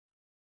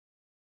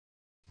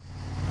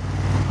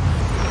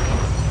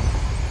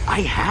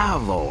I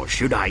have, or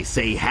should I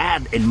say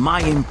had, in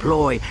my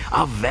employ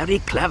a very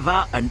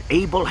clever and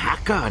able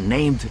hacker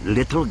named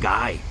Little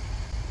Guy.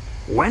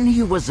 When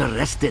he was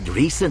arrested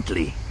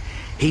recently,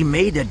 he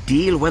made a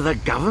deal with the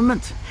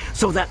government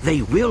so that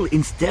they will,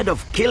 instead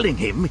of killing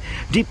him,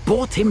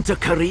 deport him to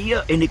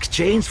Korea in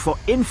exchange for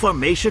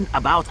information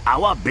about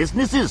our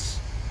businesses.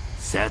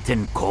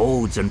 Certain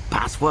codes and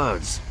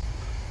passwords.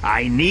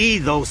 I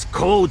need those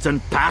codes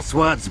and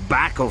passwords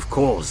back, of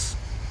course.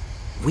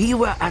 We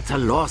were at a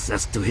loss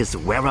as to his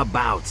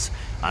whereabouts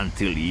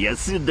until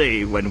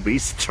yesterday when we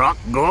struck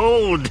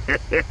gold.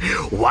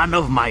 One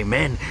of my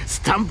men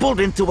stumbled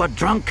into a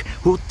drunk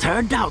who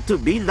turned out to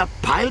be the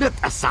pilot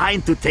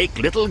assigned to take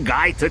Little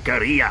Guy to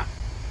Korea.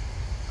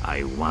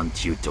 I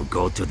want you to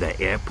go to the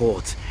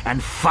airport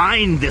and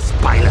find this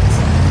pilot.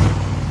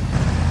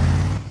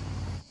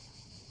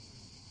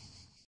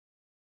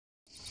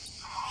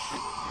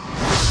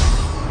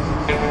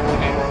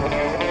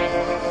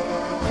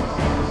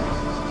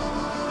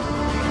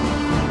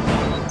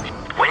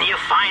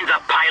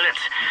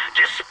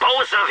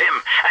 Dispose of him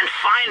and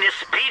find his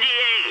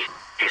PDA.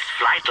 His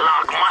flight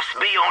log must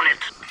be on it.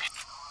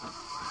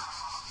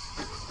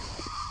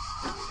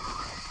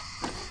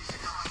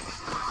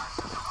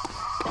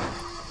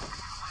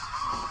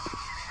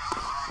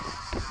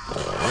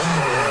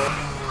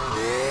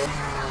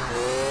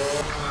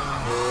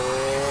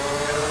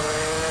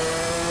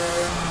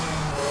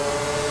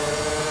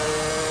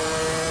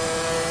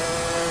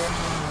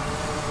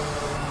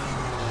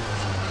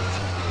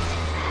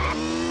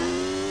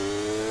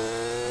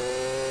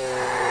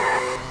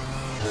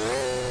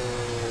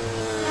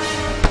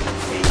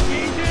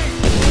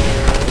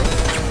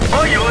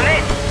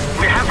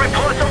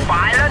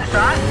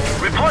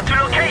 Report to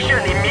location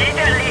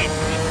immediately!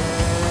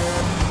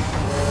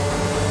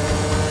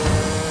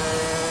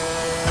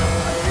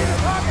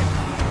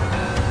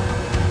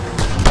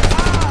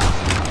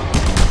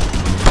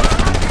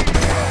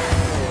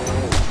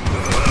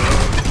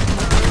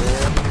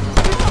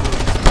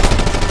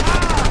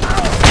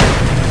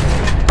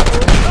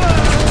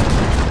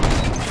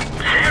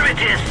 There it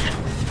is!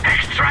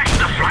 Extract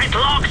the flight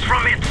logs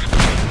from it!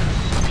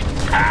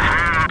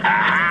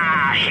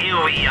 Aha!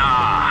 Here we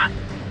are!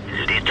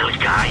 Little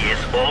Guy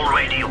is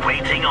already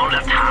waiting on the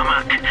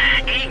tarmac,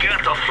 eager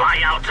to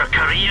fly out to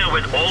Korea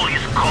with all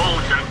his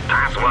codes and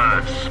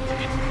passwords.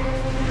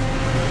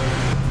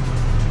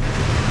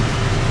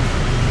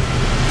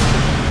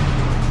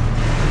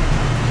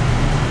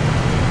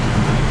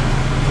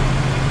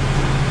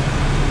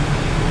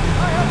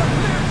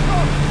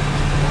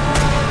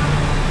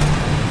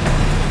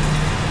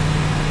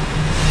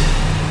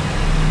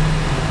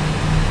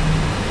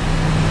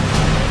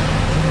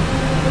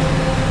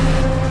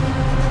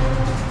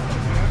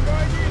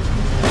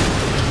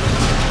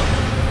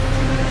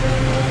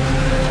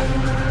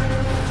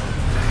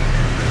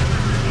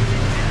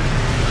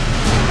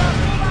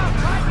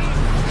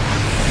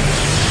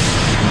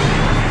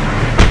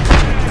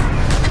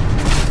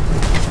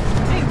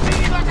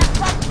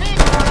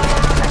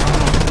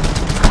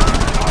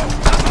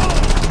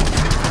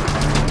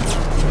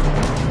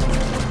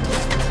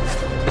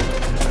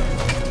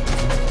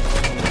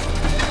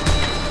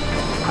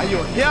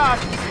 Here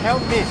to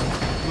help me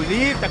to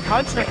leave the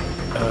country.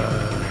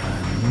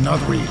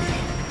 Not really.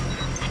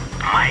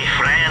 My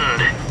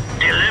friend,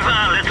 deliver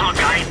Little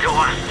Guy to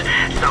us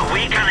so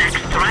we can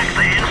extract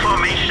the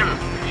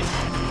information.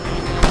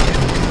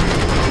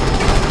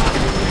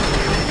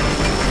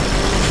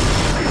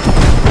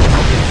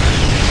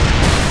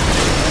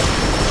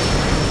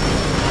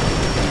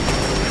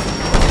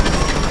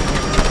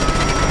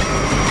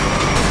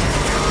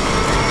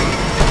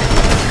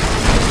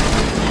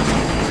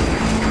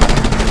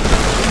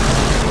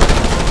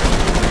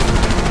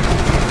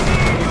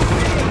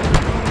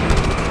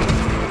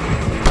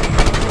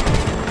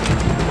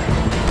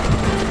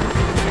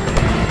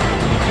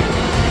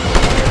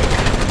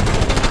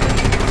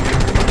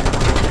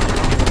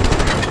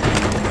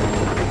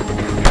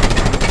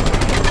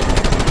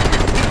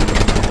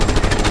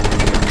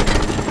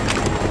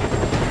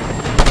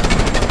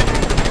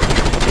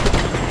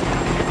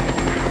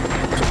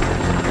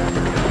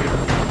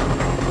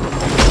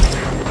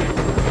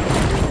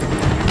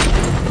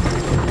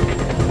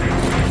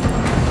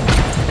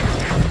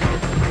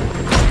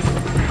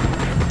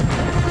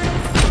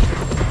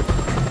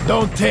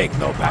 Don't take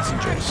no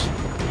passengers.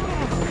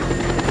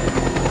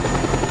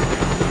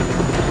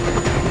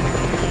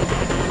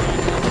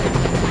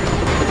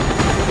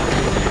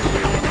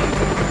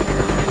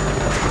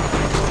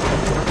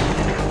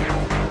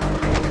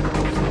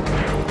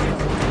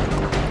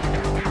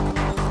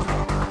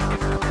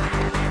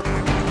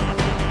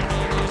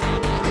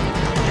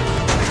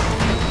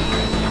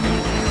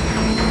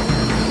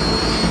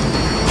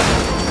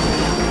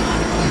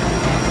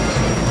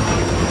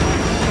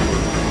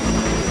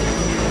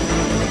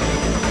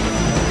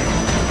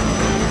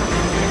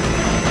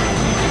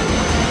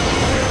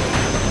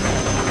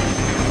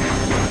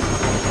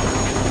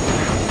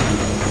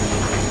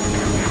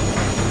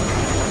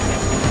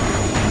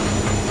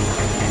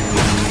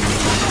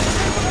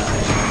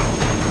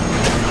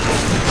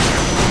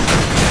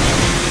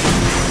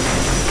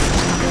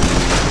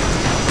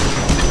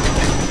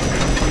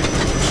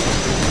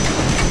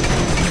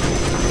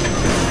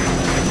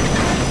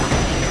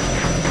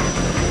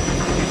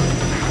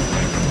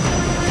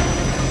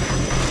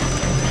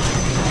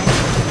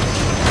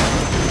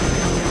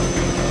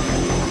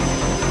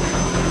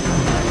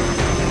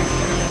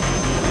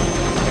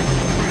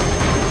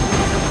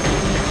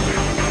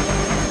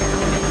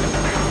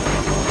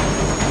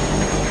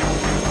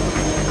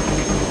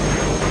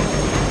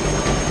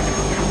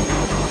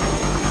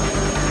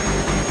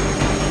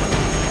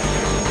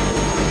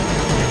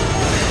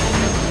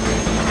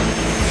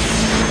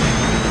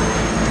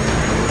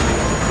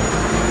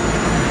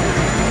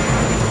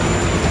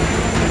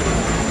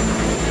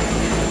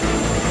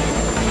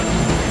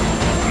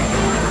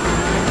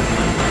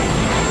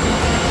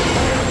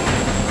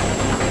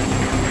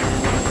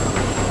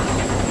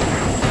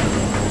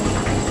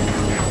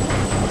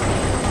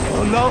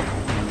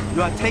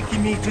 You are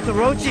taking me to the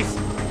Roaches.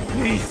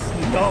 Please,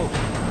 no.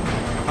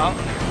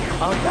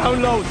 I'll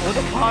download all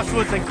the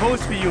passwords and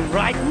codes for you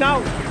right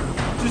now.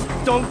 Just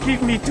don't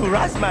give me to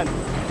Rasman.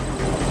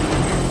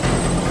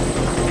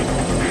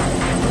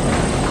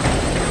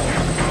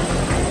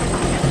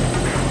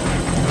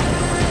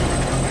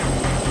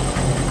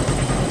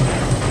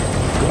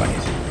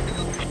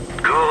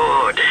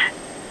 Good.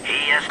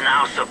 He has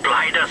now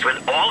supplied us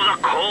with all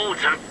the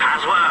codes and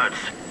passwords.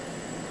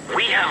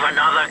 We have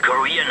another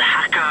Korean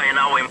hacker in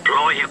our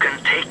employ who can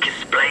take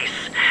his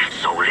place,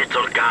 so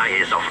little guy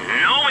is of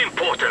no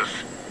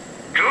importance.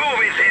 Do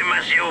with him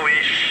as you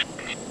wish.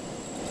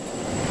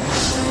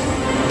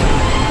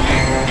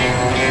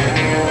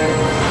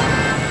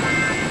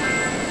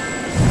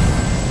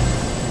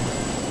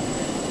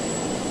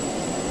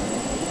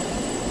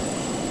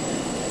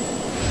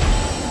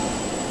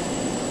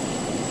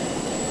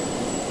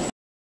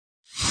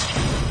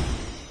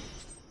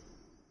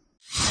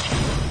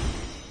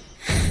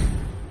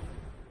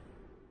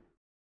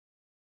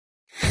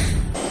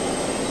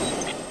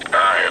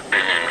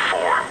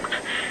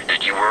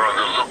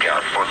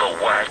 For the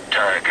White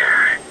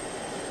Tiger.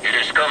 It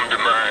has come to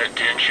my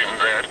attention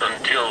that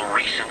until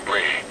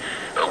recently,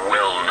 a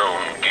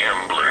well-known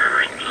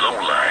gambler and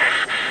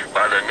lowlife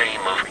by the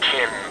name of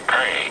Ken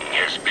Pang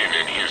has been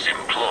in his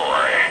employ.